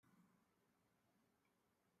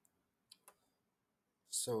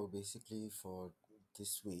So basically, for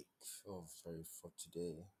this week, or sorry, for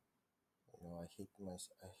today, I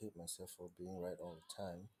hate myself for being right all the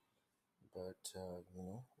time. But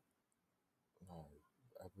I,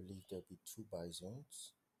 I believe there'll be two buy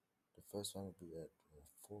zones. The first one will be at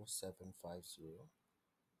 4750,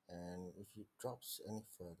 and if it drops any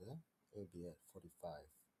further, it'll be at 45.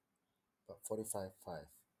 But 45.5,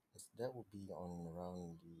 that will be on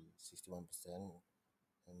around the 61%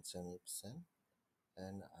 and 70%,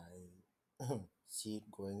 and I see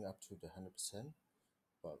it going up to the 100%.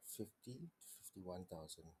 About 50 to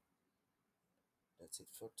 51,000. That's it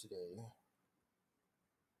for today.